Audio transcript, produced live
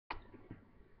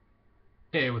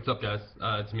Hey, what's up, guys?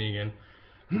 It's me again.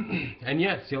 And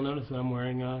yes, you'll notice that I'm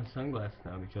wearing sunglasses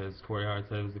now because Corey Hart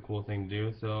said it was the cool thing to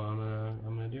do, so I'm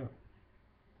gonna do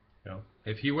it.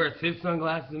 If he wears his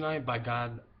sunglasses tonight, by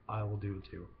God, I will do it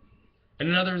too. And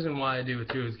another reason why I do it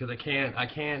too is because I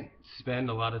can't spend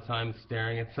a lot of time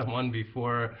staring at someone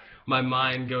before my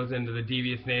mind goes into the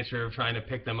devious nature of trying to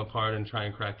pick them apart and try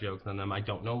and crack jokes on them. I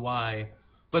don't know why,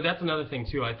 but that's another thing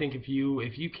too. I think if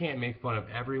you can't make fun of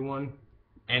everyone,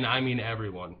 and I mean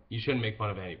everyone, you shouldn't make fun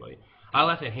of anybody. I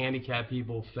laugh at handicapped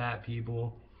people, fat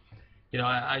people.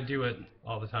 I do it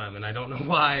all the time, and I don't know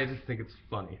why. I just think it's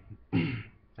funny, and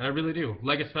I really do.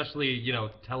 Like especially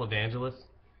televangelists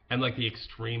and like the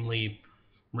extremely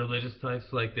religious types.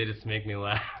 Like they just make me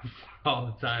laugh all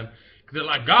the time because they're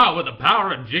like, God, with the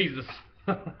power of Jesus,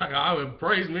 I would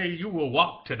praise me. You will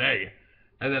walk today,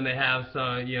 and then they have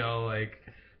some like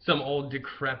some old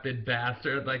decrepit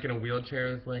bastard like in a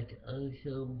wheelchair is like, oh,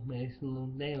 so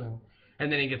Mason Dana.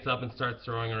 And then he gets up and starts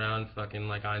throwing around fucking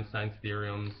like Einstein's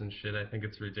theorems and shit. I think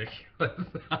it's ridiculous.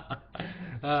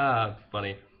 It's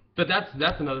funny. But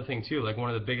that's another thing too. Like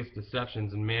one of the biggest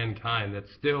deceptions in mankind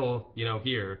that's still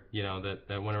here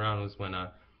that went around was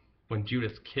when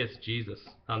Judas kissed Jesus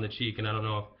on the cheek. And I don't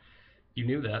know if you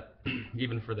knew that,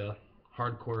 even for the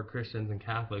hardcore Christians and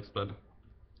Catholics, but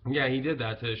yeah, he did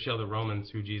that to show the Romans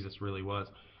who Jesus really was,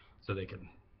 so they could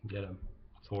get him.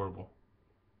 It's horrible.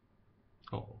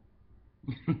 Oh.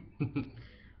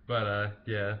 But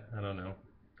yeah, I don't know.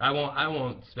 I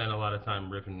won't spend a lot of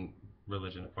time ripping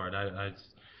religion apart. I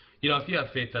just, if you have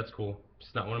faith, that's cool.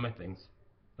 It's not one of my things.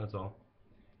 That's all.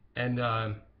 And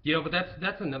but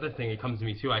that's another thing that comes to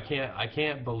me too. I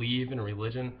can't believe in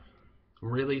religion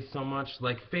really so much.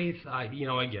 Like faith, I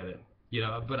get it.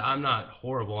 But I'm not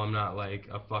horrible. I'm not like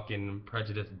a fucking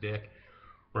prejudiced dick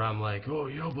where I'm like, oh,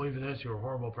 you don't believe in this, you're a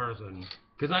horrible person.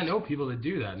 Because I know people that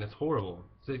do that, and it's horrible.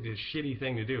 It's like a shitty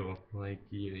thing to do. Like,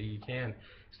 you can't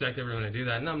expect everyone to do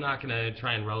that. And I'm not going to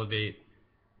try and relevate,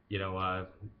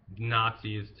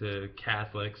 Nazis to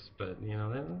Catholics, but,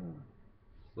 they're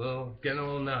getting a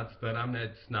little nuts, but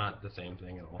it's not the same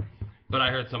thing at all. But I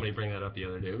heard somebody bring that up the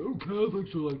other day. Oh,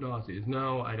 Catholics are like Nazis.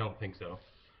 No, I don't think so.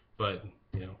 But,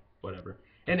 whatever.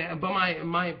 But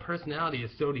my personality is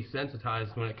so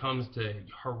desensitized when it comes to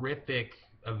horrific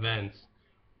events.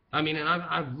 I mean, and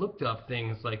I've looked up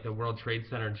things like the World Trade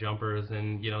Center jumpers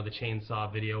and the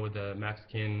chainsaw video with the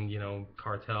Mexican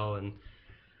cartel, and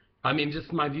I mean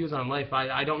just my views on life.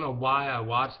 I don't know why I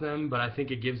watch them, but I think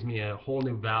it gives me a whole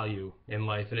new value in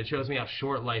life, and it shows me how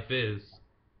short life is.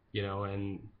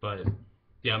 But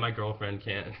yeah, my girlfriend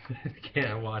can't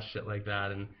can't watch shit like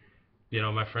that, and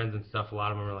my friends and stuff, a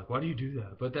lot of them are like, why do you do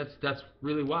that? But that's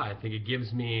really why. I think it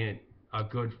gives me a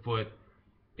good foot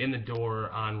in the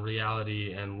door on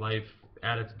reality and life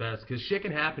at its best. Because shit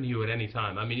can happen to you at any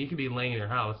time. I mean, you could be laying in your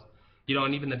house,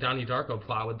 and even the Donnie Darko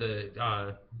plot with the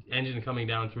engine coming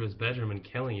down through his bedroom and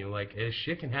killing you. Like,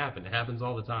 shit can happen. It happens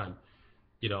all the time.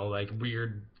 Like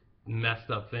weird, messed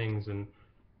up things. And,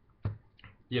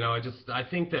 I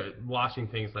think that watching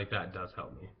things like that does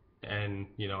help me. And,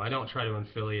 I don't try to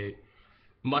affiliate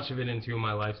much of it into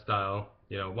my lifestyle,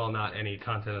 well, not any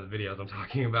content of the videos. I'm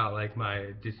talking about like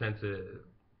my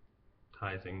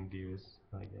desensitizing views,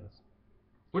 I guess.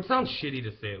 Which sounds shitty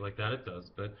to say it like that. It does,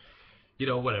 but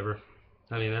whatever.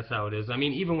 I mean, that's how it is. I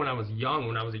mean, even when I was a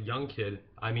young kid,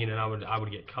 I mean, and I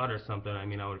would get cut or something. I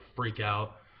mean, I would freak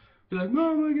out, be like,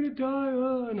 "Mom, I'm gonna die!"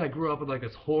 And I grew up with like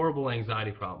this horrible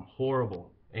anxiety problem,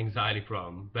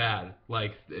 bad,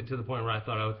 like to the point where I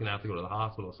thought I was gonna have to go to the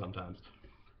hospital sometimes.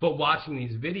 But watching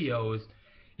these videos,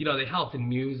 they helped in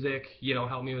music,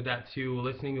 helped me with that too.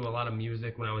 Listening to a lot of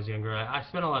music when I was younger. I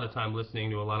spent a lot of time listening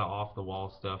to a lot of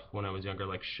off-the-wall stuff when I was younger,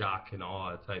 like shock and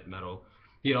awe type metal.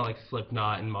 Like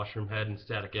Slipknot and Mushroomhead and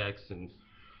Static X and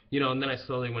then I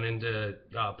slowly went into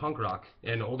punk rock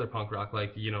and older punk rock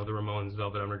like, the Ramones,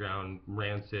 Velvet Underground,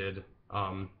 Rancid,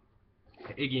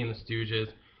 Iggy and the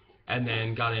Stooges, and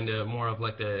then got into more of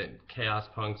like the chaos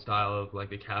punk style of like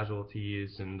the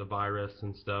Casualties and the Virus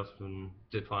and stuff and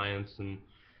Defiance, and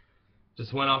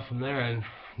just went off from there. And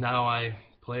now I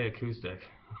play acoustic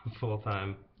full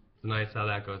time. It's nice how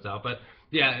that goes out. But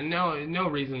yeah, no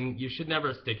reason. You should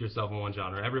never stick yourself in one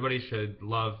genre. Everybody should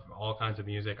love all kinds of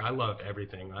music. I love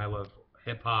everything. I love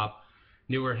hip hop,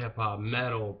 newer hip hop,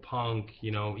 metal, punk,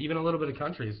 even a little bit of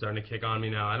country is starting to kick on me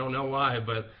now. I don't know why,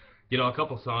 but a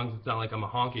couple songs, it's not like I'm a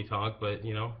honky tonk, but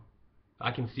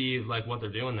I can see like what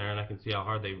they're doing there, and I can see how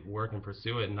hard they work and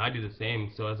pursue it, and I do the same.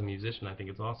 So as a musician, I think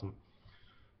it's awesome.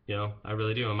 I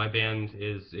really do. And my band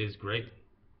is great,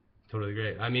 totally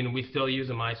great. I mean, we still use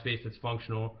a MySpace that's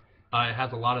functional. It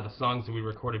has a lot of the songs that we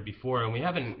recorded before, and we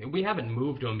haven't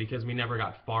moved them because we never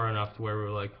got far enough to where we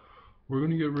were like, we're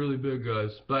gonna get really big,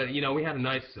 guys. But we had a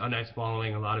nice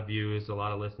following, a lot of views, a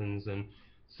lot of listens and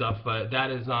stuff. But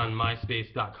that is on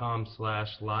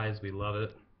myspace.com/lies. We love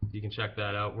it. You can check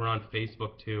that out. We're on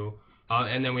Facebook too,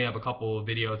 and then we have a couple of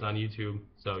videos on YouTube,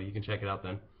 so you can check it out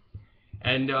then.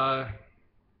 And I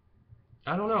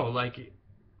don't know, like,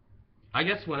 I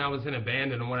guess when I was in a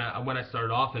band and when I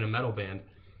started off in a metal band,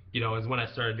 is when I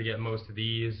started to get most of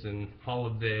these and all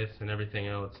of this and everything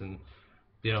else. And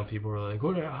people were like,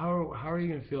 how are you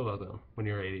gonna feel about them when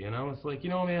you're 80? And I was like,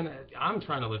 man, I'm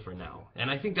trying to live for now. And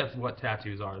I think that's what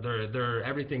tattoos are. They're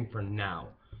everything for now.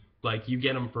 Like, you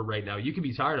get them for right now. You could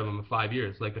be tired of them in 5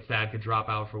 years. Like, the fad could drop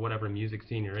out for whatever music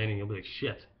scene you're in, and you'll be like,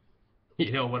 shit.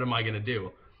 What am I gonna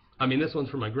do? I mean, this one's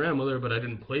for my grandmother, but I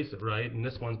didn't place it right, and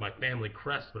this one's my family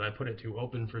crest, but I put it too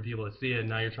open for people to see it, and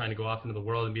now you're trying to go off into the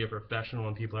world and be a professional,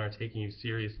 and people aren't taking you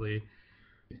seriously,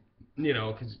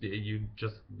 because you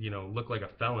just, look like a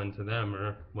felon to them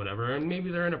or whatever, and maybe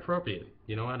they're inappropriate,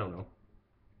 I don't know.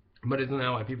 But isn't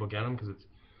that why people get them? Because it's,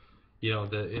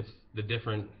 it's the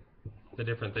different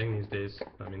thing these days.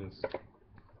 I mean,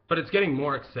 but it's getting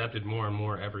more accepted more and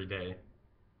more every day.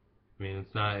 I mean,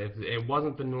 it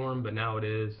wasn't the norm, but now it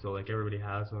is, so, like, everybody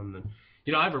has them, and,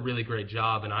 I have a really great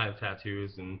job, and I have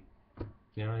tattoos, and,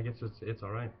 I guess it's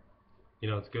alright.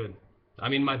 It's good. I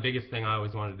mean, my biggest thing I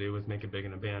always wanted to do was make it big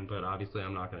in a band, but obviously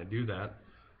I'm not going to do that,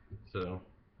 so,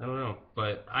 I don't know.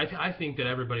 But I think that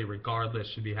everybody, regardless,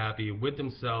 should be happy with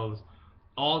themselves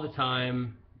all the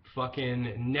time,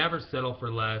 fucking never settle for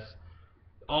less,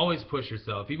 always push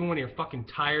yourself, even when you're fucking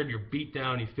tired, you're beat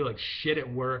down, you feel like shit at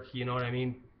work, you know what I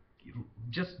mean?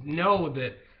 Just know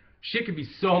that shit could be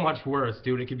so much worse,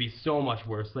 dude. It could be so much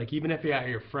worse. Like, even if you're at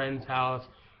your friend's house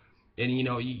and,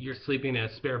 you're sleeping in a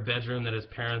spare bedroom that his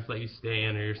parents let you stay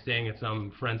in, or you're staying at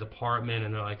some friend's apartment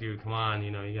and they're like, dude, come on,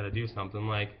 you gotta do something.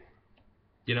 Like,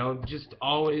 just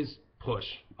always push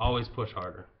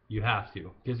harder. You have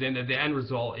to, because the end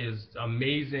result is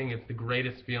amazing. It's the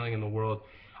greatest feeling in the world.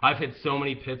 I've hit so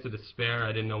many pits of despair.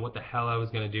 I didn't know what the hell I was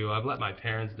gonna do. I've let my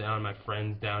parents down, my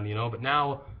friends down, but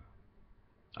now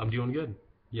I'm doing good,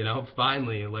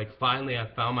 finally I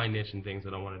found my niche in things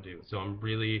that I want to do, so I'm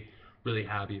really, really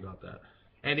happy about that.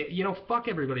 And, fuck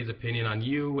everybody's opinion on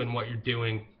you and what you're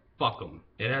doing. Fuck them.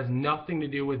 It has nothing to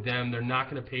do with them. They're not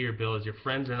going to pay your bills. Your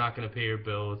friends are not going to pay your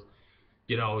bills.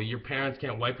 Your parents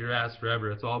can't wipe your ass forever.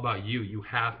 It's all about you. You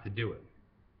have to do it,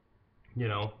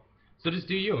 So just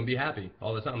do you and be happy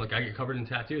all the time. Like, I get covered in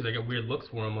tattoos. I get weird looks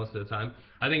for them most of the time.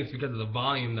 I think it's because of the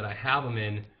volume that I have them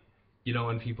in.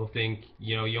 And people think,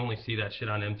 you only see that shit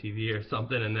on MTV or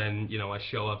something, and then, I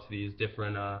show up to these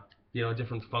different,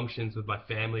 different functions with my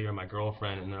family or my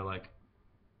girlfriend, and they're like,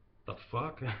 the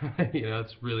fuck?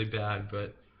 It's really bad,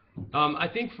 but, I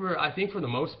think for the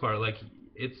most part, like,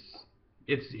 it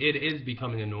is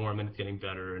becoming a norm, and it's getting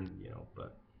better, and,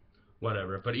 but,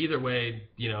 whatever. But either way,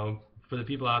 for the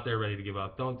people out there ready to give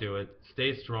up, don't do it.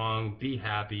 Stay strong, be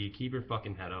happy, keep your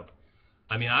fucking head up.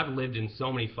 I mean, I've lived in so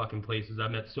many fucking places.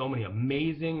 I've met so many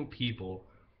amazing people.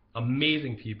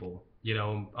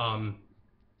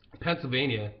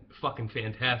 Pennsylvania, fucking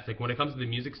fantastic. When it comes to the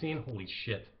music scene, holy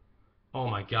shit. Oh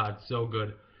my god, so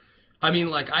good. I mean,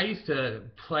 like, I used to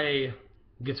play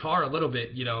guitar a little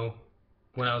bit,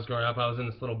 when I was growing up. I was in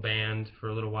this little band for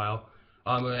a little while.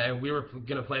 And we were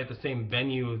going to play at the same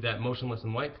venue that Motionless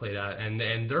in White played at. And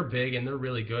they're big and they're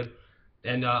really good.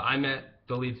 And I met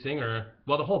the lead singer,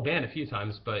 well, the whole band a few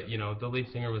times, but, the lead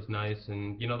singer was nice,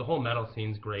 and, the whole metal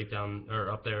scene's great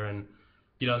up there, and,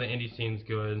 the indie scene's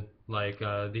good. Like,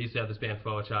 they used to have this band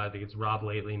Focha, I think it's Rob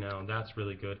Lately now, that's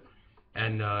really good.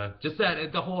 And, just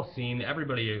the whole scene,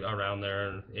 everybody around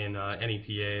there in,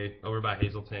 NEPA, over by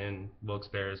Hazleton,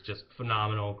 Wilkes-Barre, is just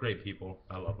phenomenal, great people,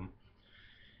 I love them.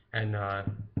 And,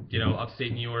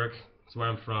 upstate New York is where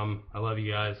I'm from, I love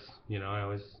you guys,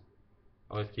 I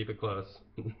always keep it close.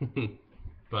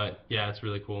 But, yeah, it's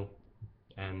really cool.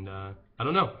 And, I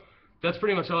don't know. That's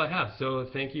pretty much all I have. So,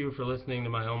 thank you for listening to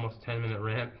my almost 10-minute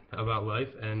rant about life.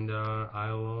 And,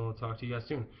 I will talk to you guys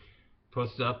soon.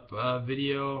 Post up a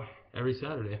video every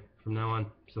Saturday from now on.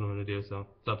 That's what I'm going to do. So,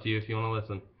 it's up to you if you want to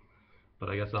listen. But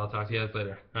I guess I'll talk to you guys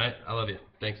later. Alright? I love you.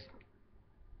 Thanks.